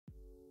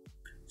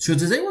So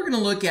today we're going to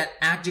look at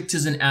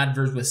adjectives and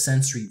adverbs with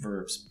sensory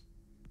verbs.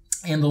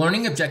 And the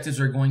learning objectives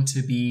are going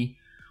to be,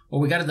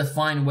 well, we got to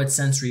define what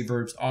sensory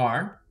verbs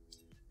are.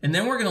 And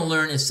then we're going to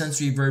learn if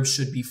sensory verbs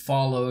should be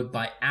followed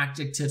by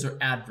adjectives or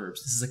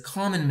adverbs. This is a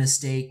common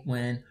mistake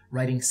when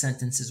writing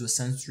sentences with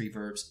sensory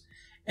verbs.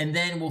 And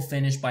then we'll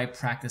finish by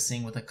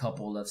practicing with a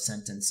couple of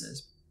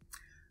sentences.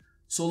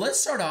 So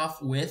let's start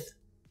off with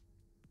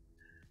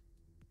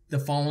the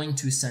following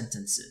two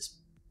sentences.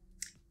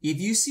 If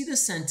you see the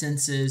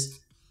sentences,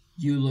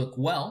 "you look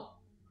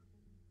well,"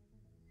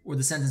 or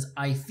the sentence,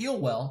 "I feel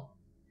well,"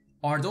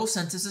 are those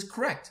sentences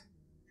correct?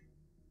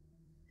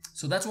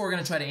 So that's what we're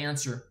going to try to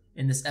answer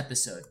in this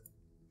episode.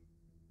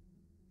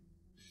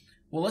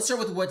 Well, let's start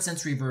with what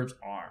sensory verbs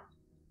are.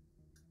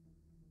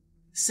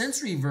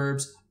 Sensory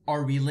verbs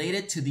are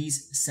related to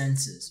these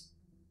senses: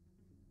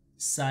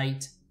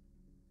 sight,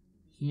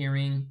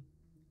 hearing,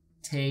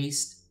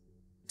 taste,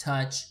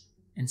 touch,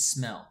 and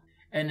smell.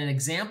 And then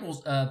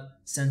examples of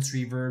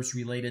sensory verbs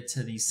related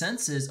to these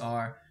senses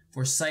are,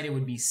 for sight, it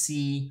would be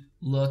see,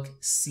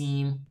 look,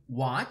 seem,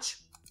 watch.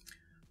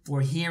 For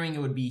hearing,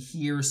 it would be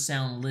hear,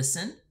 sound,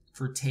 listen.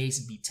 For taste,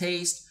 it'd be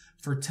taste.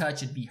 For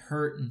touch, it'd be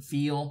hurt and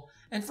feel.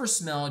 And for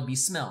smell, it'd be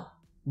smell.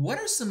 What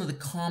are some of the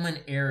common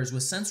errors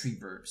with sensory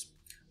verbs?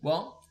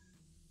 Well,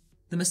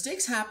 the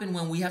mistakes happen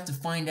when we have to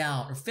find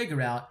out or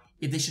figure out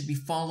if they should be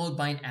followed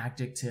by an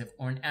adjective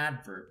or an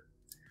adverb.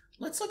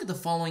 Let's look at the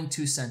following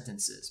two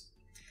sentences.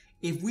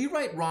 If we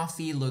write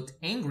Rafi looked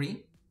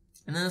angry,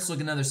 and then let's look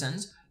at another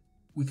sentence,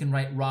 we can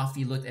write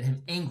Rafi looked at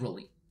him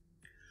angrily.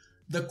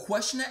 The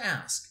question to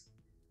ask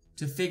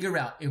to figure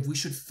out if we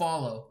should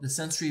follow the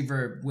sensory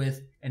verb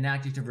with an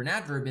adjective or an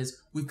adverb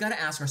is, we've got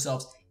to ask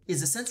ourselves,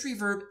 is the sensory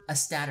verb a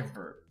stative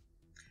verb?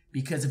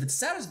 Because if it's a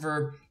stative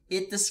verb,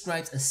 it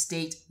describes a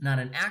state, not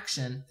an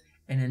action.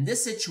 And in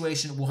this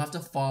situation, we'll have to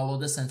follow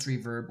the sensory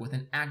verb with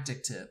an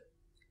adjective.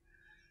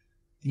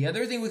 The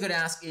other thing we could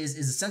ask is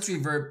the sensory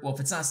verb, well,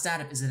 if it's not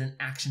static, is it an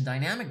action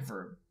dynamic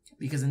verb?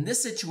 Because in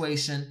this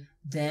situation,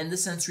 then the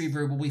sensory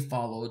verb will be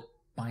followed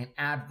by an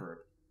adverb.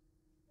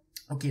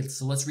 Okay,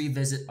 so let's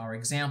revisit our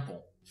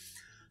example.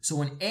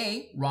 So in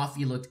A,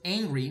 Rafi looked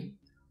angry.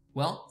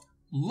 Well,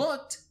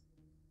 looked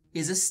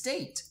is a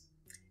state,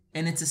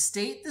 and it's a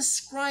state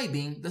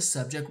describing the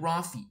subject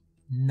Rafi,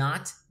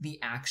 not the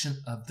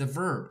action of the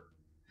verb.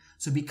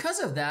 So because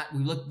of that,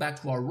 we look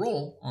back to our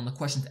rule on the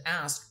question to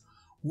ask.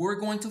 We're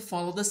going to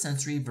follow the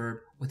sensory verb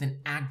with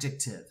an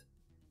adjective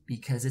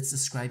because it's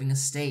describing a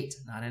state,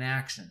 not an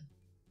action.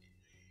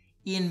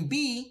 In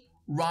B,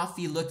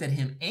 Rafi looked at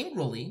him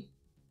angrily.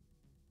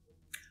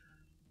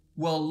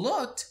 Well,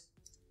 looked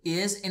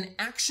is an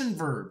action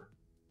verb.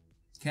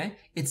 Okay?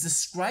 It's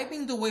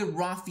describing the way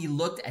Rafi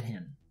looked at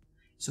him.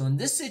 So in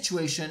this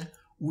situation,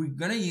 we're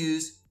going to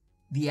use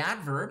the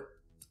adverb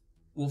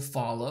will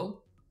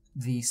follow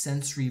the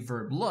sensory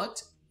verb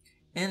looked,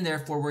 and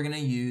therefore we're going to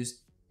use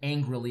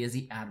angrily as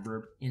the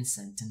adverb in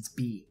sentence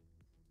B.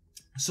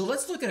 So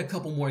let's look at a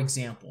couple more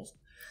examples.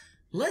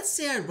 Let's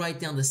say I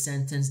write down the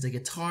sentence, the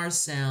guitar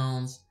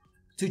sounds,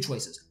 two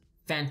choices: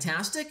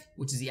 fantastic,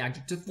 which is the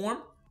adjective form,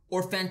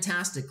 or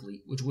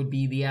fantastically, which would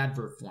be the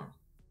adverb form.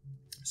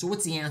 So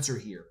what's the answer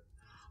here?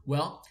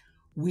 Well,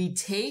 we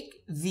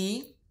take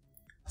the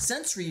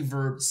sensory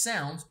verb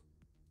sound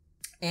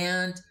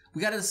and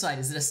we got to decide,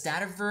 is it a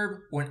stative verb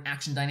or an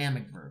action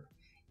dynamic verb?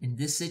 In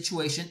this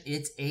situation,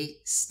 it's a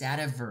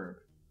stative verb.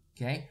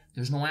 Okay,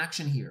 there's no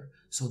action here.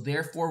 So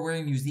therefore, we're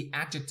going to use the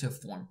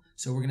adjective form.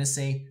 So we're going to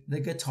say the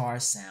guitar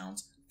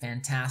sounds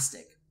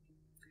fantastic.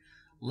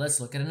 Let's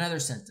look at another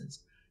sentence.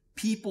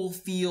 People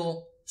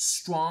feel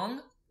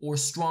strong or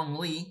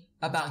strongly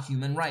about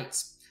human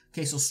rights.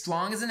 Okay, so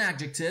strong is an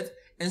adjective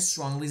and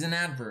strongly is an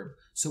adverb.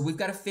 So we've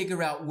got to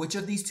figure out which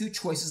of these two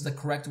choices is the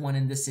correct one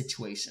in this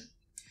situation.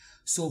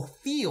 So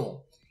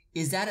feel,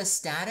 is that a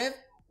stative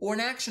or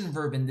an action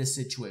verb in this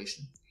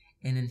situation?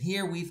 And in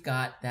here, we've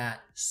got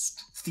that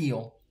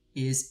feel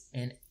is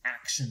an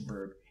action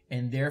verb.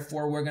 And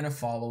therefore, we're going to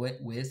follow it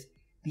with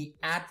the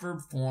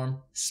adverb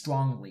form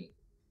strongly.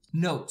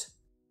 Note,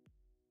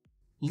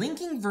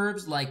 linking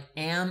verbs like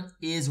am,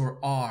 is,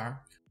 or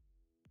are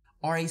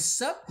a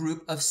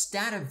subgroup of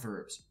stative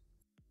verbs.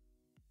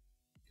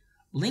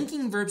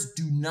 Linking verbs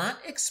do not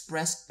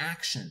express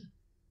action.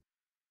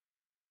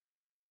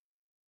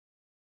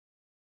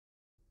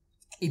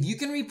 If you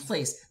can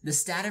replace the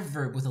stative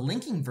verb with a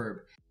linking verb,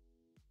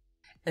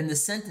 and the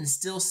sentence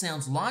still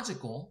sounds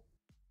logical,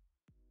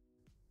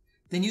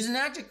 then use an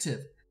adjective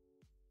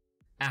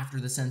after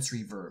the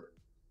sensory verb.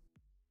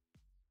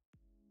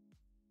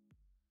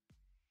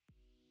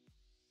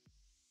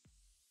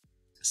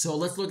 So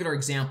let's look at our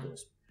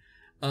examples.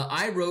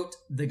 I wrote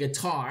the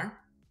guitar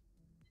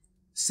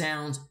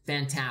sounds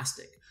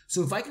fantastic.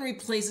 So if I can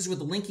replace this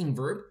with a linking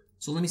verb,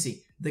 so let me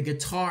see. The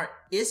guitar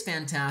is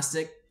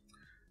fantastic.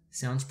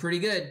 Sounds pretty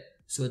good.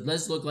 So it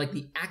does look like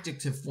the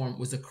adjective form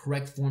was the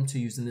correct form to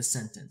use in this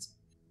sentence.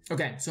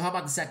 Okay, so how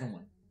about the second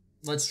one?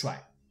 Let's try.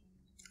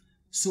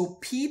 So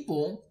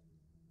people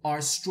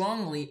are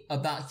strongly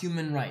about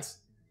human rights.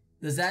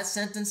 Does that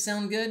sentence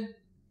sound good?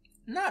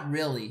 Not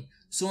really.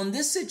 So in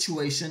this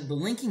situation, the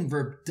linking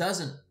verb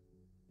doesn't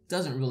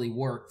really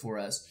work for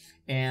us,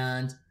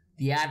 and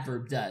the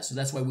adverb does. So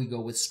that's why we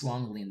go with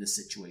strongly in this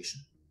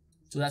situation.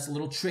 So that's a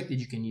little trick that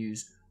you can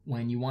use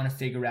when you want to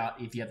figure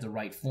out if you have the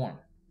right form.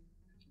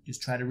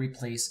 Just try to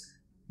replace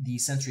the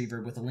sensory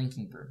verb with a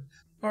linking verb.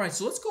 All right,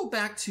 so let's go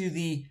back to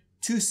the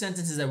two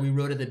sentences that we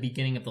wrote at the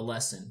beginning of the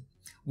lesson.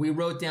 We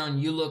wrote down,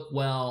 you look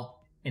well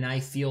and I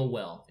feel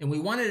well. And we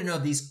wanted to know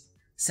if these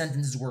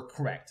sentences were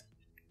correct.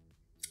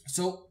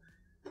 So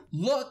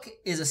look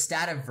is a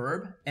stative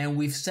verb, and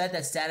we've said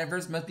that stative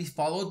verbs must be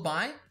followed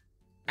by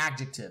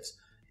adjectives.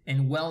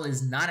 And well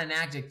is not an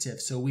adjective,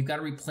 so we've got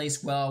to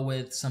replace well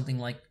with something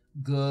like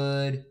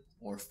good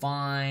or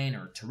fine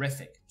or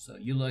terrific. So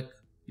you look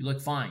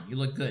fine, you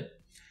look good.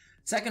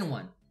 Second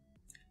one,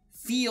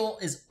 feel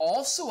is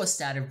also a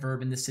stative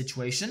verb in this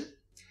situation,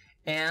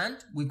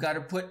 and we've got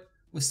to put,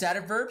 with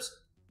stative verbs,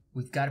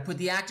 we've got to put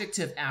the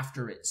adjective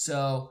after it.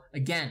 So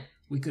again,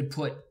 we could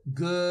put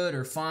good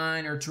or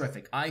fine or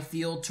terrific. I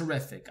feel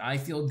terrific. I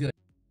feel good.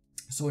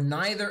 So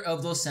neither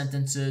of those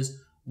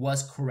sentences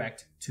was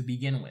correct to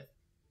begin with.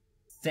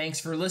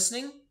 Thanks for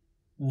listening.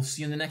 We'll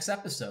see you in the next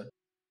episode.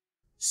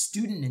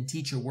 Student and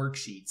teacher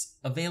worksheets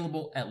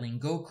available at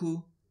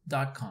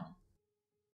lingoku.com.